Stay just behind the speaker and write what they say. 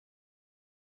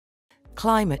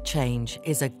Climate change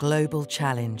is a global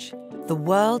challenge. The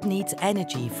world needs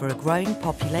energy for a growing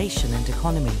population and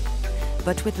economy,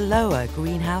 but with lower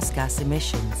greenhouse gas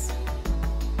emissions.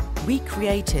 We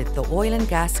created the Oil and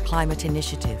Gas Climate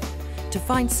Initiative to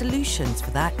find solutions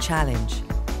for that challenge.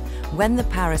 When the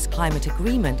Paris Climate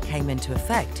Agreement came into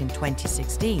effect in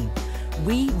 2016,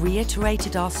 we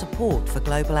reiterated our support for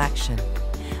global action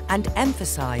and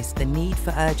emphasized the need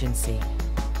for urgency.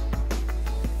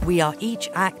 We are each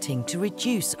acting to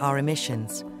reduce our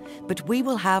emissions, but we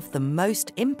will have the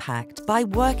most impact by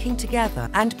working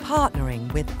together and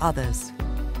partnering with others.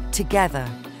 Together,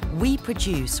 we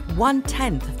produce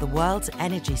 1/10 of the world's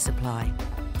energy supply.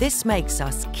 This makes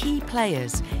us key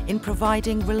players in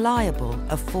providing reliable,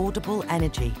 affordable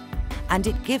energy, and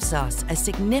it gives us a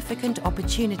significant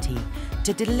opportunity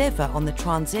to deliver on the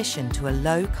transition to a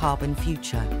low-carbon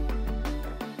future.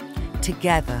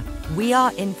 Together, we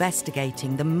are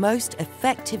investigating the most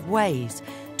effective ways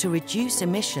to reduce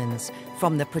emissions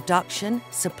from the production,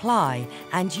 supply,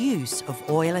 and use of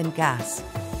oil and gas.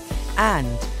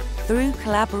 And through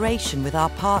collaboration with our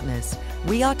partners,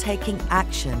 we are taking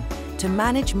action to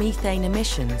manage methane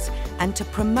emissions and to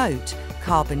promote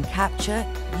carbon capture,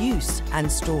 use,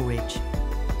 and storage.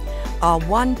 Our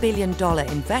 $1 billion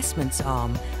investments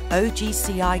arm,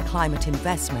 OGCI Climate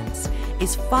Investments,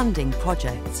 is funding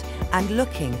projects and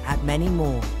looking at many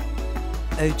more.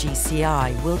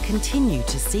 OGCI will continue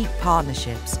to seek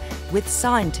partnerships with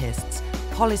scientists,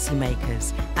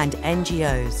 policymakers, and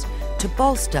NGOs to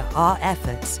bolster our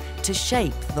efforts to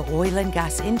shape the oil and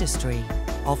gas industry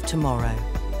of tomorrow.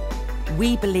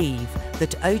 We believe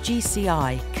that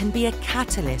OGCI can be a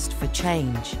catalyst for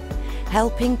change,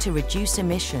 helping to reduce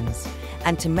emissions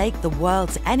and to make the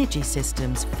world's energy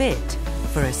systems fit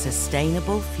for a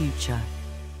sustainable future.